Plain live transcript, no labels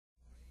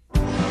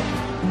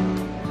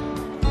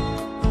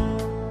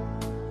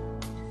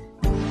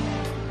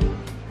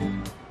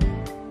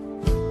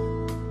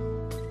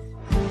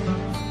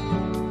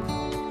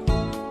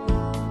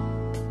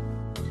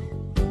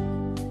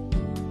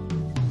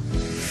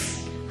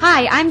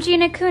Hi, I'm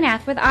Gina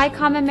Kunath with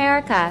Icom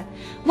America.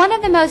 One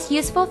of the most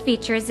useful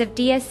features of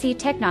DSC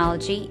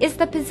technology is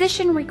the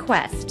position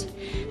request.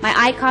 My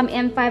Icom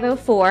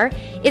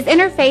M504 is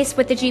interfaced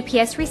with the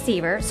GPS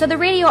receiver, so the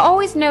radio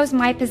always knows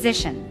my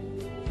position.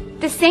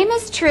 The same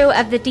is true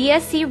of the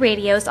DSC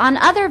radios on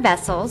other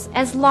vessels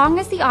as long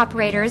as the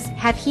operators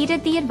have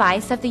heeded the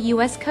advice of the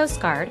U.S. Coast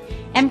Guard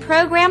and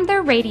programmed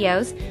their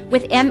radios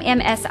with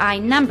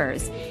MMSI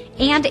numbers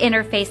and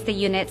interface the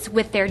units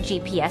with their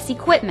GPS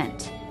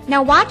equipment.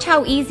 Now watch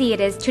how easy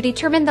it is to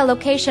determine the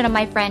location of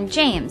my friend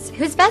James,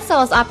 whose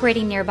vessel is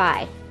operating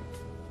nearby.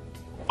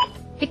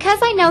 Because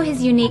I know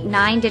his unique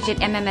 9-digit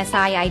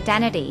MMSI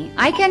identity,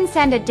 I can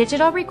send a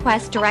digital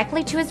request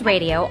directly to his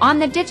radio on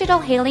the digital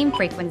hailing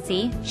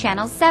frequency,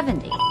 channel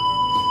 70.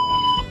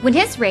 When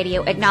his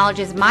radio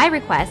acknowledges my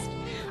request,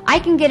 I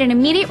can get an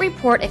immediate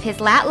report of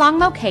his lat-long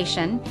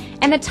location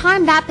and the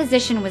time that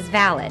position was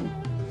valid.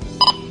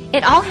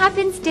 It all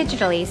happens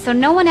digitally, so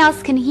no one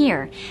else can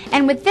hear,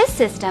 and with this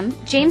system,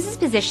 James's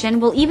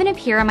position will even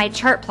appear on my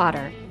chart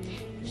plotter.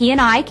 He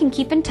and I can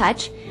keep in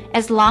touch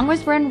as long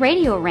as we're in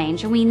radio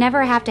range and we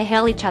never have to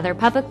hail each other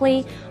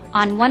publicly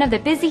on one of the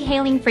busy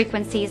hailing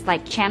frequencies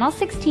like channel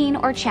 16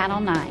 or channel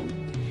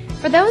 9.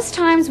 For those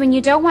times when you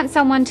don't want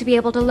someone to be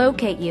able to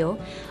locate you,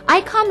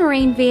 Icom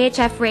Marine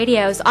VHF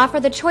radios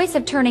offer the choice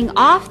of turning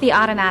off the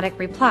automatic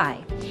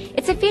reply.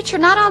 It's a feature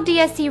not all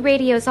DSC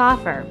radios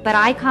offer, but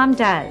Icom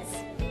does.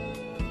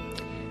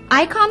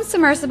 Icom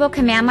Submersible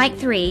Command Mic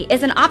 3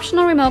 is an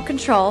optional remote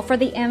control for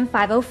the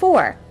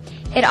M504.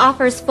 It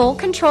offers full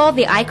control of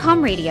the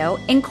Icom radio,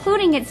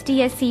 including its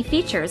DSC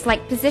features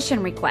like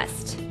position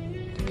request.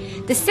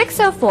 The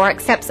 604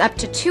 accepts up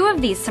to 2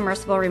 of these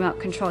submersible remote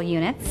control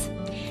units.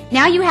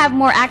 Now you have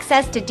more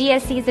access to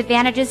DSC's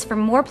advantages from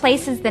more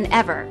places than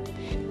ever.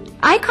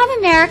 Icom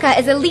America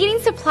is a leading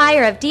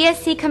supplier of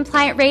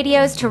DSC-compliant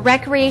radios to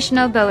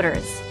recreational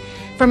boaters.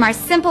 From our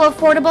simple,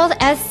 affordable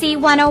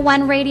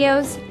SC101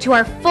 radios to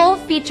our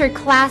full-featured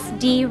Class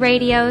D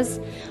radios,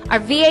 our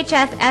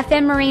VHF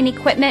FM marine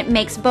equipment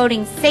makes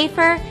boating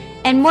safer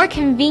and more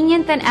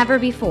convenient than ever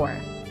before.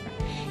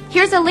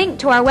 Here's a link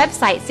to our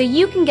website so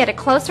you can get a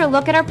closer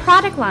look at our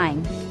product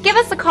line. Give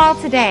us a call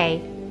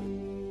today.